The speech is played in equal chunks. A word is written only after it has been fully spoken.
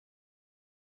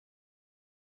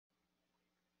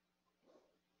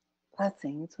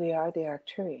Blessings, we are the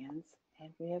Arcturians,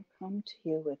 and we have come to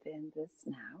you within this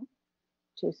now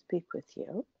to speak with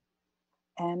you.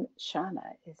 And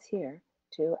Shawnna is here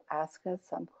to ask us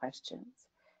some questions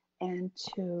and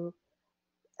to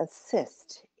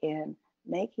assist in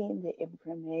making the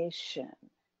information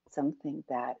something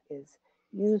that is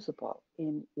usable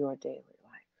in your daily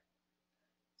life.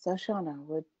 So, Shawnna,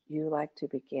 would you like to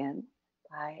begin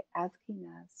by asking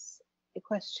us a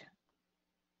question?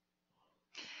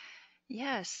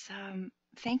 Yes,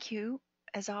 thank you,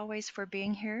 as always, for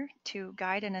being here to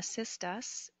guide and assist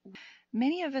us.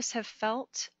 Many of us have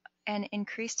felt an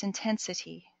increased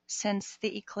intensity since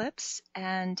the eclipse,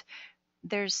 and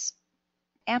there's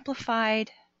amplified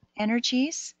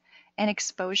energies and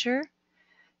exposure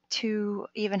to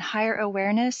even higher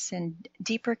awareness and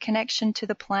deeper connection to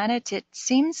the planet. It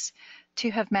seems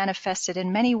to have manifested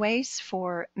in many ways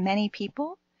for many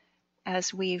people.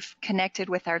 As we've connected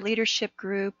with our leadership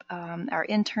group, our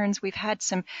interns, we've had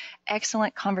some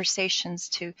excellent conversations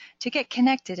to get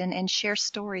connected and share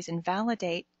stories and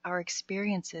validate our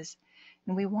experiences.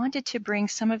 And we wanted to bring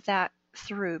some of that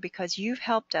through because you've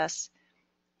helped us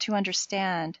to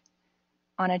understand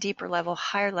on a deeper level,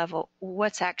 higher level,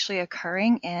 what's actually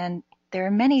occurring. And there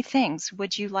are many things.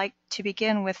 Would you like to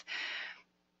begin with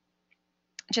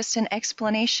just an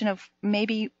explanation of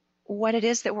maybe what it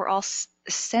is that we're all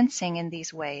sensing in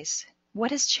these ways?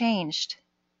 What has changed?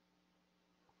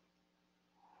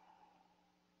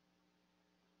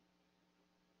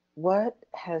 What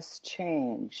has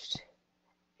changed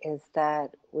is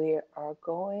that we are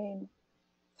going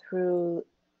through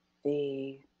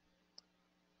the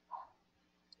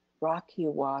rocky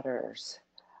waters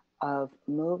of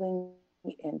moving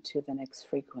into the next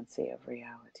frequency of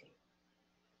reality.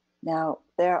 Now,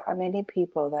 there are many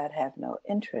people that have no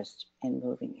interest in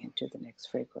moving into the next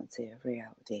frequency of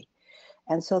reality.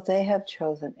 And so they have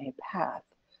chosen a path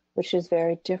which is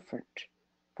very different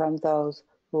from those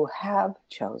who have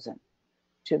chosen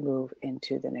to move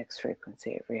into the next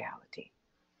frequency of reality.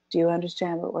 Do you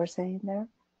understand what we're saying there?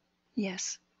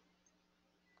 Yes.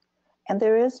 And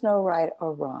there is no right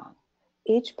or wrong.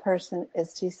 Each person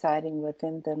is deciding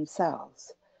within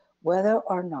themselves whether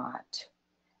or not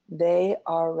they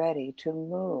are ready to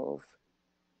move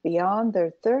beyond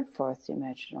their third, fourth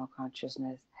dimensional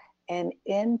consciousness and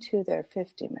into their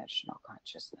fifth dimensional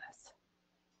consciousness.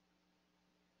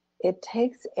 It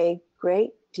takes a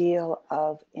great deal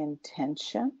of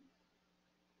intention,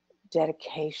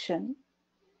 dedication,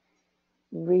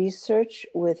 research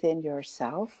within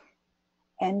yourself,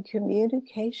 and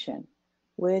communication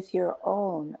with your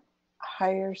own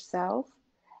higher self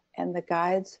and the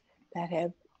guides that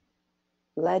have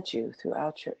led you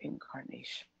throughout your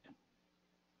incarnation.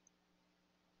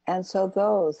 And so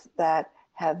those that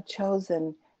have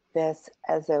chosen this,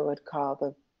 as I would call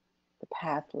the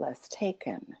path less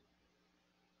taken,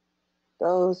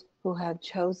 those who have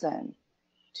chosen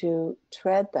to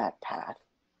tread that path,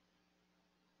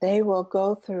 they will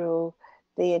go through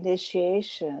the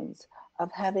initiations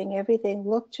of having everything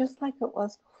look just like it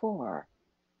was before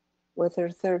with their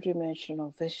third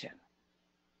dimensional vision.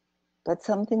 But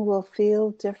something will feel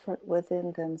different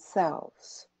within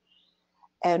themselves.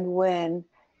 And when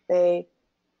they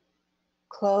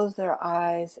close their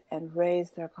eyes and raise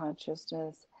their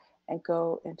consciousness and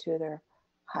go into their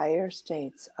higher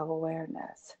states of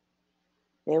awareness,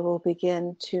 they will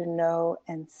begin to know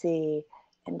and see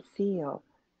and feel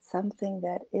something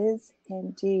that is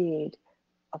indeed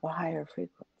of a higher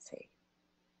frequency.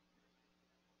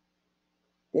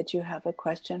 Did you have a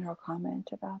question or comment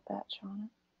about that, Shawnna?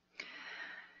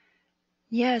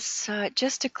 Yes,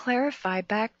 just to clarify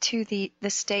back to the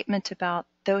statement about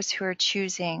those who are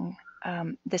choosing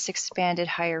this expanded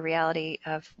higher reality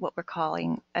of what we're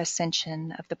calling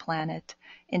ascension of the planet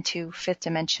into fifth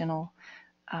dimensional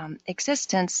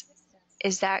existence,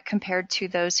 is that compared to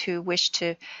those who wish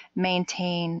to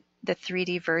maintain the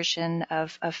 3D version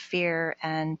of fear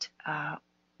and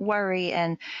worry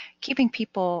and keeping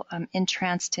people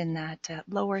entranced in that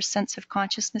lower sense of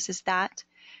consciousness? Is that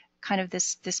kind of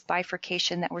this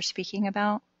bifurcation that we're speaking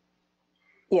about?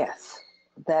 Yes,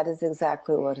 that is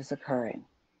exactly what is occurring.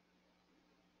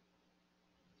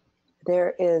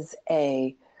 There is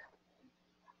a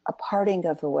parting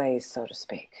of the ways, so to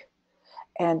speak.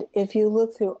 And if you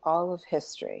look through all of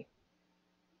history,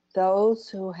 those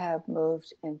who have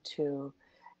moved into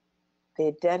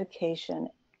the dedication,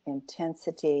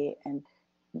 intensity, and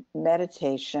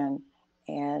meditation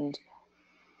and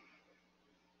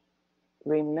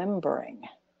remembering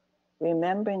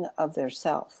of their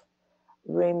self,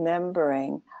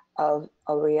 remembering of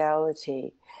a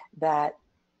reality that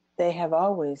they have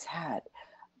always had,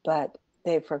 but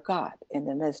they forgot in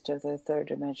the midst of their third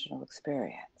dimensional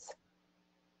experience.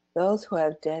 Those who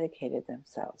have dedicated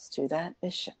themselves to that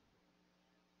mission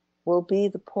will be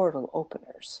the portal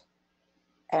openers.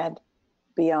 And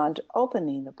beyond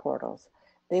opening the portals,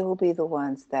 they will be the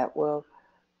ones that will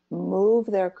move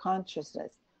their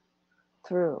consciousness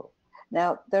through.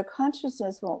 Now, their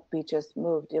consciousness won't be just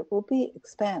moved, it will be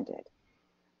expanded.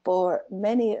 For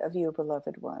many of you,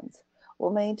 beloved ones,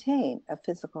 will maintain a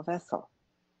physical vessel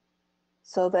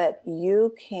so that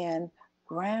you can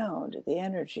ground the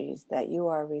energies that you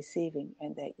are receiving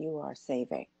and that you are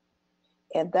saving.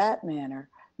 In that manner,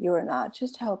 you are not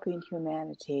just helping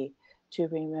humanity to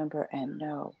remember and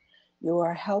know, you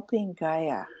are helping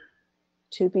Gaia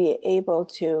to be able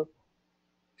to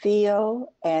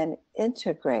feel and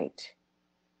integrate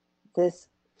this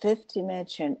fifth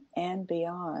dimension and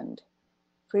beyond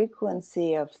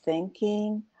frequency of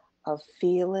thinking, of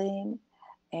feeling,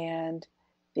 and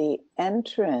the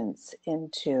entrance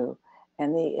into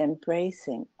and the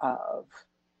embracing of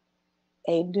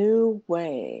a new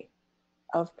way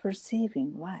of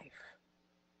perceiving life.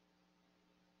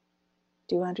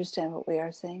 Do you understand what we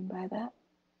are saying by that?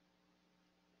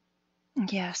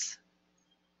 Yes.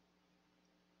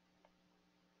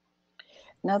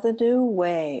 Now, the new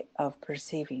way of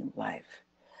perceiving life,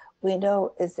 we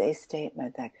know, is a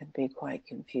statement that can be quite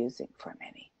confusing for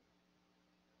many.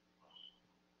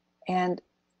 And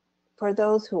for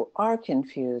those who are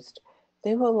confused,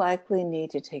 they will likely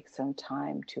need to take some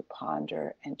time to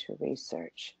ponder and to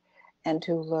research and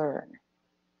to learn.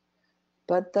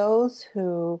 But those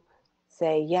who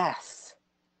say, yes,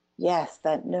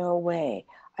 that new way,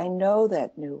 I know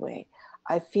that new way,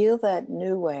 I feel that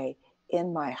new way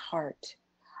in my heart,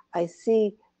 I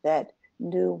see that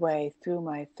new way through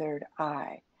my third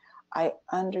eye, I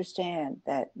understand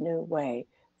that new way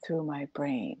through my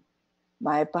brain,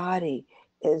 my body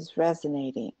is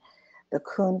resonating, the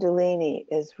kundalini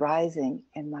is rising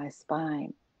in my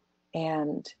spine,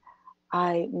 and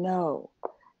I know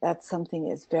that something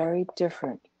is very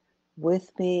different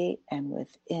with me and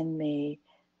within me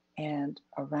and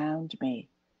around me,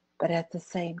 but at the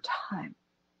same time,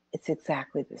 it's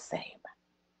exactly the same.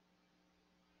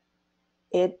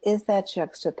 It is that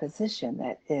juxtaposition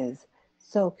that is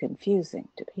so confusing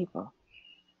to people.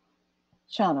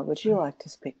 Shawnna, would you like to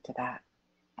speak to that?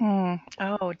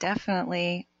 Oh,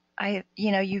 definitely.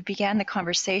 You began the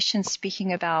conversation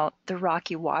speaking about the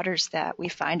rocky waters that we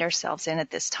find ourselves in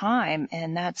at this time,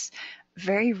 and that's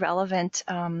very relevant,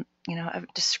 a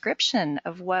description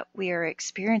of what we are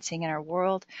experiencing in our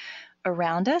world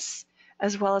around us,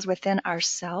 as well as within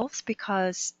ourselves,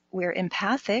 because we're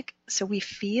empathic, so we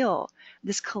feel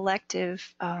this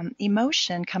collective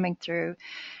emotion coming through,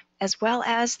 as well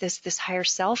as this higher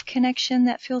self connection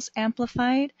that feels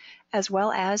amplified, as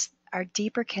well as our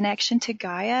deeper connection to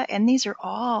Gaia. And these are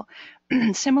all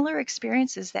similar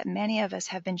experiences that many of us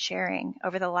have been sharing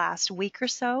over the last week or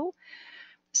so.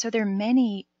 So there are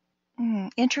many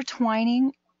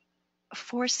intertwining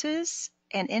forces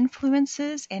and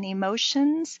influences and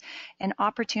emotions and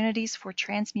opportunities for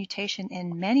transmutation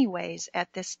in many ways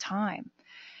at this time.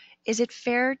 Is it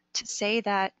fair to say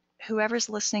that whoever's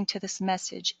listening to this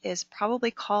message is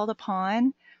probably called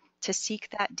upon to seek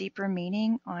that deeper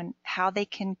meaning on how they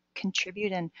can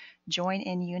contribute and join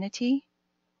in unity?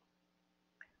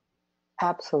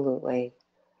 Absolutely.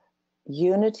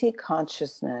 Unity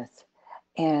consciousness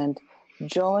and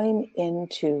join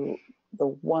into the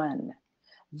one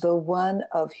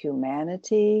of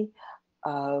humanity,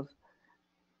 of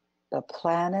the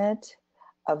planet,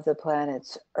 of the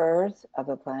planet's earth, of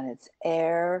the planet's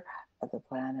air, of the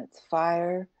planet's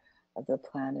fire, of the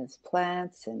planet's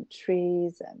plants and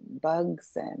trees and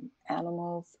bugs and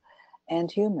animals and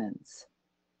humans.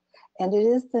 And it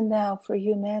is the now for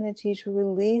humanity to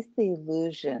release the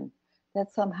illusion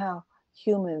that somehow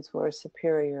humans were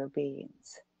superior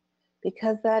beings,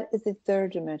 because that is a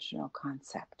third dimensional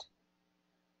concept.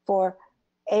 For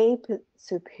a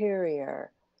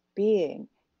superior being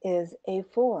is a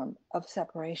form of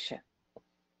separation.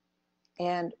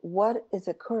 And what is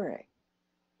occurring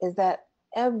is that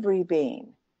every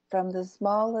being, from the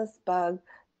smallest bug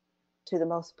to the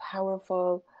most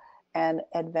powerful and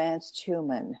advanced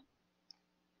human,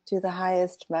 to the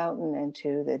highest mountain and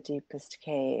to the deepest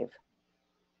cave,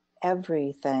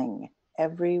 everything,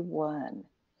 everyone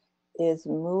is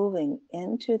moving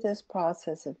into this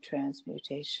process of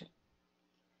transmutation.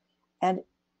 And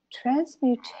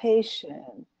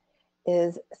transmutation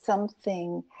is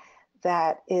something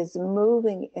that is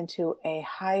moving into a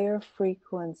higher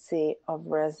frequency of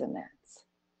resonance.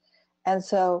 And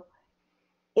so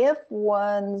if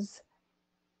one's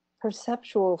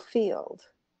perceptual field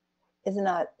is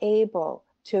not able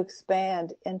to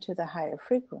expand into the higher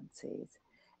frequencies,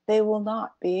 they will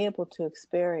not be able to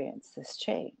experience this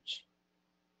change.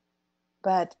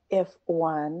 But if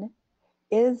one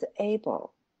is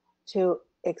able to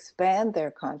expand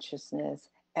their consciousness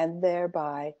and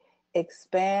thereby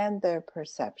expand their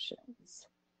perceptions,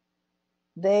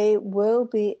 they will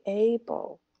be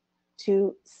able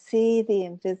to see the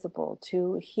invisible,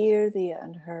 to hear the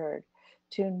unheard,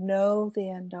 to know the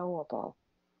unknowable,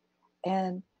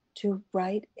 and to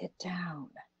write it down.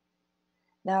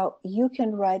 Now, you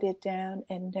can write it down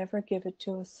and never give it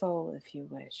to a soul if you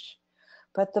wish.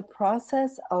 But the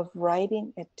process of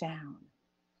writing it down,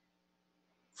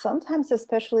 sometimes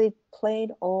especially plain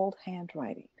old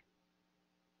handwriting,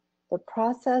 the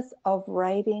process of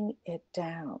writing it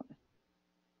down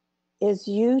is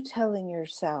you telling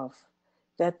yourself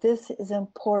that this is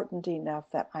important enough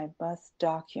that I must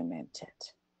document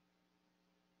it.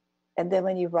 And then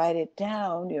when you write it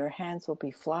down, your hands will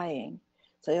be flying.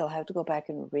 So you'll have to go back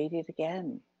and read it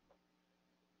again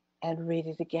and read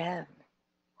it again.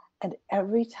 And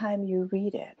every time you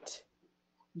read it,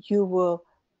 you will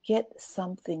get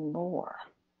something more.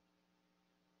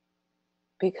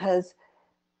 Because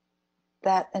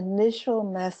that initial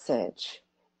message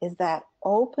is that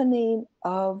opening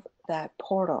of that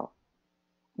portal.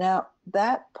 Now,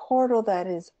 that portal that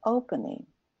is opening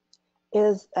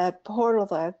is a portal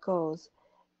that goes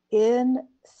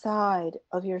inside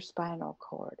of your spinal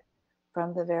cord,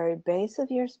 from the very base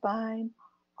of your spine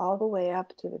all the way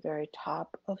up to the very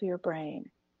top of your brain.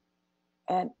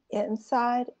 And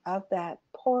inside of that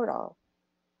portal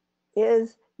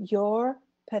is your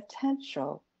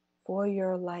potential for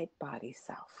your light body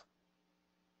self.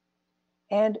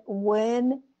 And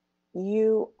when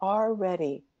you are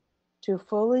ready to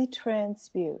fully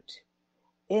transmute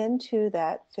into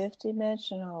that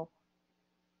fifth-dimensional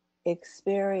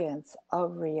experience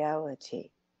of reality,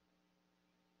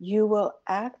 you will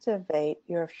activate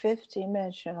your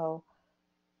fifth-dimensional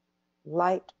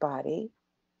light body,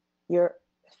 your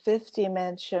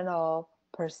fifth-dimensional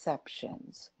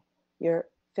perceptions, your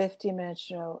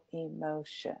fifth-dimensional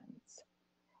emotions,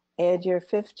 and your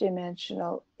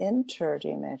fifth-dimensional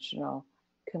interdimensional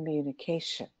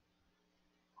communication.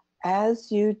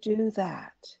 As you do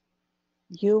that,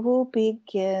 you will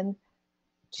begin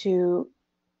to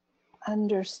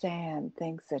understand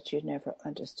things that you never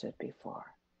understood before.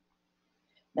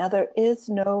 Now, there is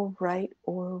no right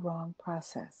or wrong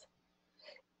process.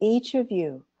 Each of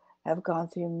you have gone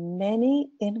through many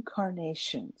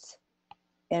incarnations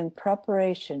in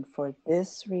preparation for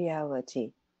this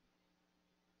reality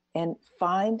and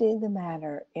finding the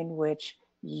manner in which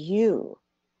you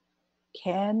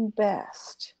can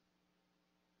best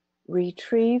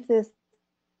retrieve this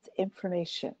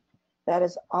information that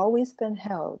has always been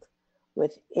held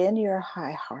within your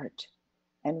high heart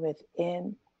and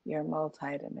within your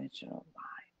multidimensional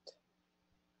mind.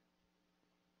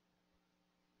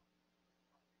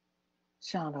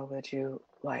 Shawnna, would you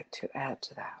like to add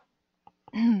to that?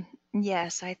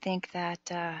 Yes, I think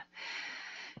that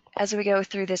as we go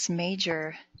through this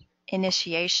major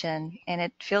initiation, and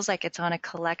it feels like it's on a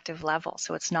collective level,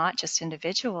 so it's not just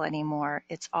individual anymore,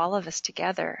 it's all of us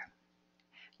together,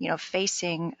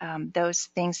 facing those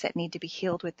things that need to be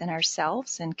healed within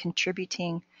ourselves and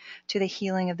contributing to the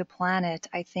healing of the planet.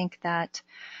 I think that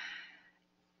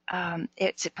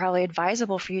it's probably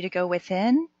advisable for you to go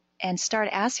within and start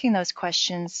asking those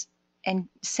questions and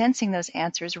sensing those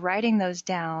answers, writing those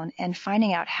down, and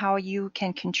finding out how you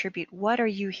can contribute. What are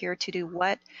you here to do?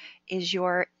 What is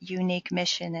your unique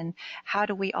mission? And how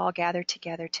do we all gather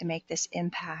together to make this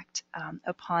impact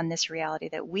upon this reality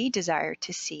that we desire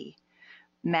to see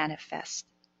manifest?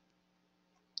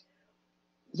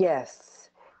 Yes,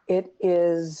 it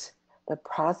is the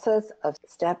process of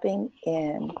stepping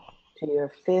in to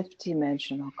your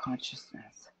fifth-dimensional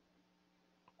consciousness.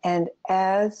 And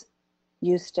as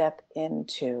you step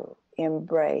into,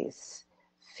 embrace,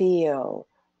 feel,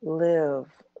 live,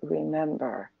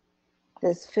 remember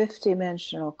this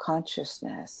fifth-dimensional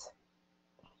consciousness,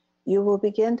 you will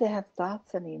begin to have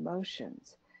thoughts and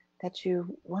emotions that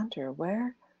you wonder,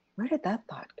 where did that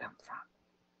thought come from?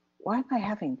 Why am I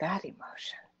having that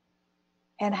emotion?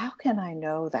 And how can I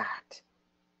know that?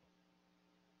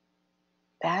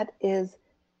 That is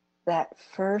that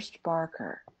first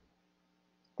marker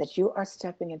that you are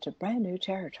stepping into brand new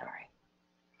territory.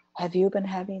 Have you been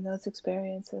having those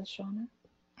experiences,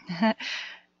 Shawnna?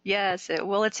 Yes.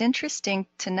 Well, it's interesting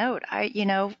to note.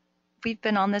 We've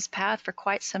been on this path for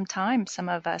quite some time, some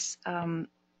of us.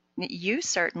 You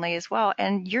certainly as well.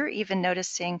 And you're even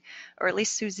noticing, or at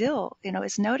least Suzille,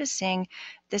 is noticing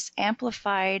this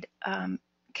amplified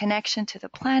connection to the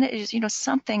planet. Is,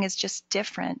 something is just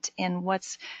different in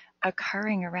what's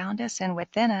occurring around us and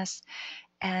within us.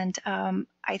 And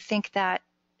I think that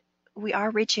we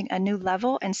are reaching a new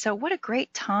level. And so what a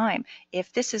great time,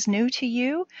 if this is new to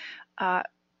you, a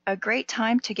great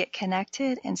time to get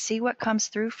connected and see what comes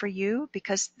through for you,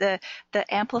 because the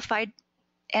amplified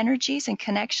energies and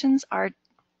connections are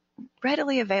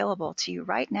readily available to you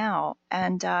right now.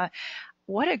 And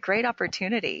what a great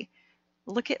opportunity.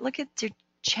 Look at the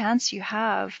chance you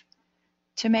have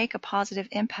to make a positive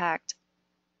impact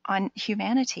on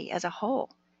humanity as a whole.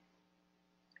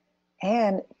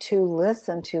 And to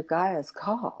listen to Gaia's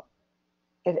call.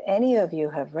 If any of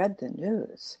you have read the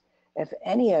news, if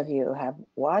any of you have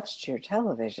watched your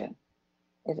television,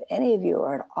 if any of you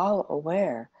are at all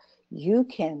aware, you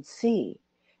can see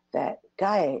that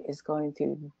Gaia is going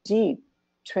through deep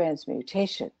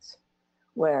transmutations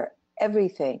where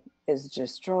everything is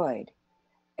destroyed,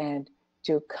 and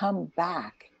to come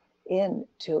back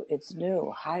into its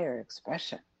new higher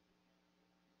expression.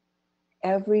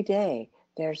 Every day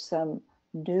there's some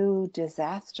new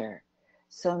disaster,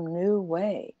 some new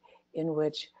way in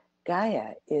which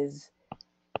Gaia is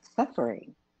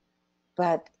suffering.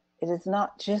 But it is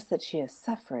not just that she is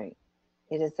suffering,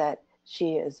 it is that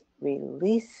she is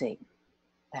releasing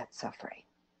that suffering.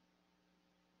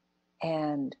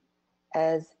 And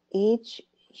as each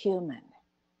human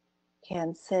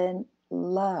can send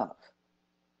love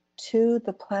to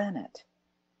the planet,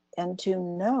 and to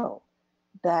know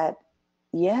that,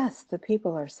 yes, the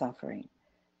people are suffering.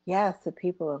 Yes, the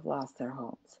people have lost their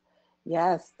homes.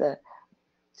 Yes,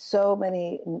 so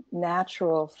many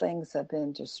natural things have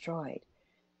been destroyed.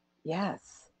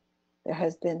 Yes, there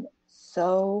has been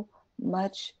so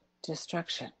much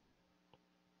destruction.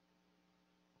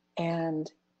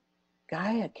 And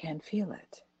Gaia can feel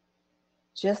it.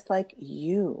 Just like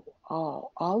you,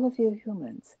 all of you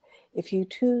humans, if you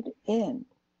tune in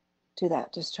to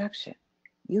that destruction,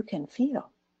 you can feel.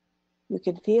 You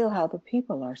can feel how the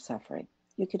people are suffering.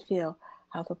 You can feel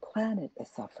how the planet is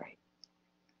suffering.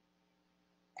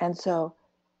 And so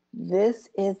this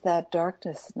is that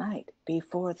darkest night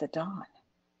before the dawn.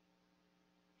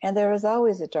 And there is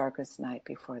always a darkest night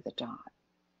before the dawn.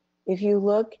 If you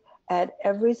look at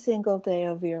every single day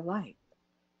of your life,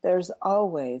 there's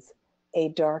always a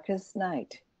darkest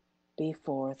night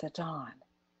before the dawn.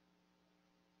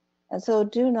 And so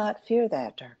do not fear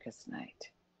that darkest night.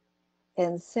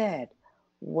 Instead,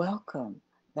 welcome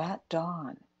that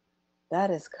dawn that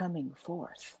is coming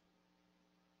forth.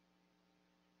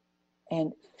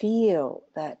 And feel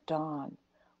that dawn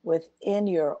within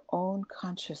your own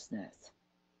consciousness.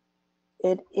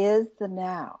 It is the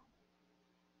now.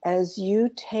 As you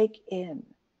take in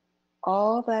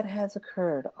all that has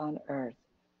occurred on earth,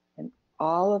 and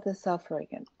all of the suffering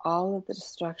and all of the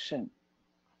destruction,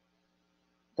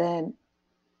 then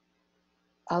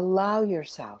allow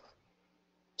yourself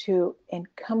to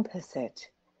encompass it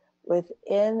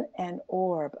within an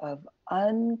orb of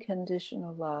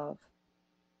unconditional love.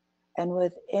 And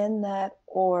within that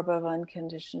orb of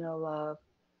unconditional love,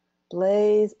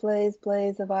 blaze, blaze,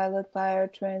 blaze a violet fire,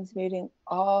 transmuting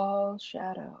all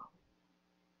shadow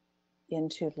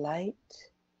into light,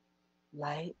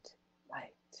 light,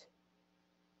 light.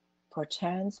 For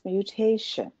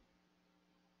transmutation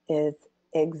is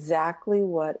exactly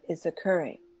what is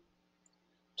occurring.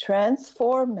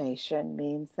 Transformation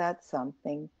means that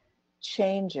something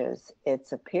changes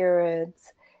its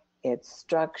appearance, its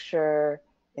structure,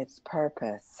 its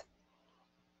purpose.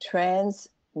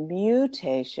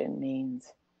 Transmutation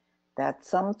means that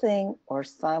something or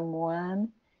someone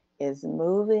is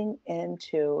moving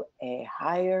into a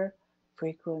higher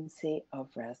frequency of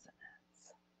resonance.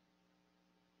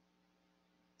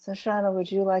 So Shawnna,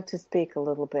 would you like to speak a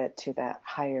little bit to that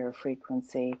higher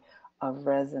frequency of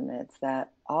resonance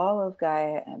that all of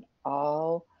Gaia and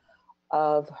all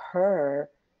of her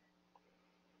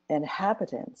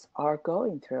inhabitants are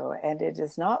going through? And it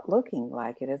is not looking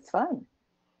like it is fun.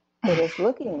 It is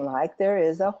looking like there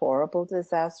is a horrible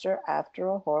disaster after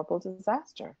a horrible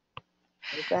disaster.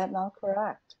 Is that not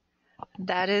correct?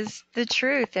 That is the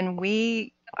truth. And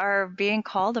we are being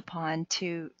called upon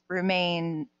to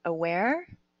remain aware,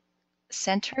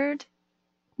 centered,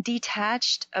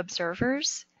 detached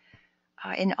observers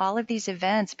in all of these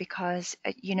events, because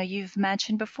you've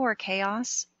mentioned before,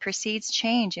 chaos precedes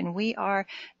change, and we are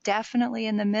definitely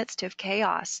in the midst of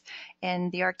chaos.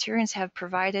 And the Arcturians have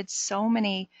provided so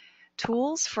many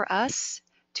tools for us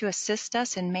to assist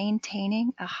us in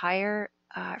maintaining a higher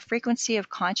frequency of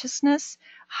consciousness,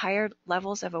 higher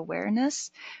levels of awareness.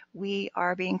 We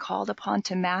are being called upon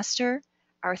to master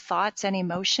our thoughts and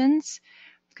emotions,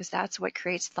 because that's what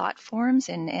creates thought forms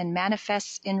and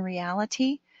manifests in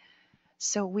reality.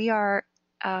 So we are,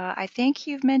 I think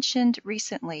you've mentioned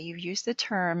recently, you've used the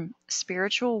term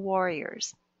spiritual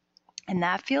warriors. And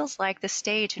that feels like the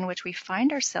stage in which we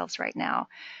find ourselves right now.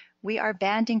 We are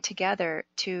banding together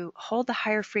to hold the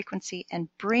higher frequency and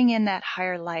bring in that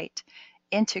higher light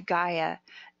into Gaia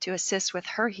to assist with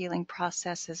her healing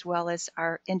process as well as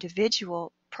our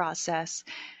individual process.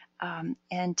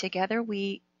 And together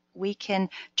we can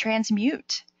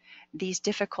transmute these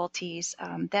difficulties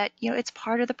that, it's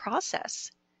part of the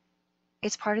process.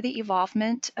 It's part of the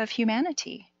evolvement of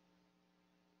humanity.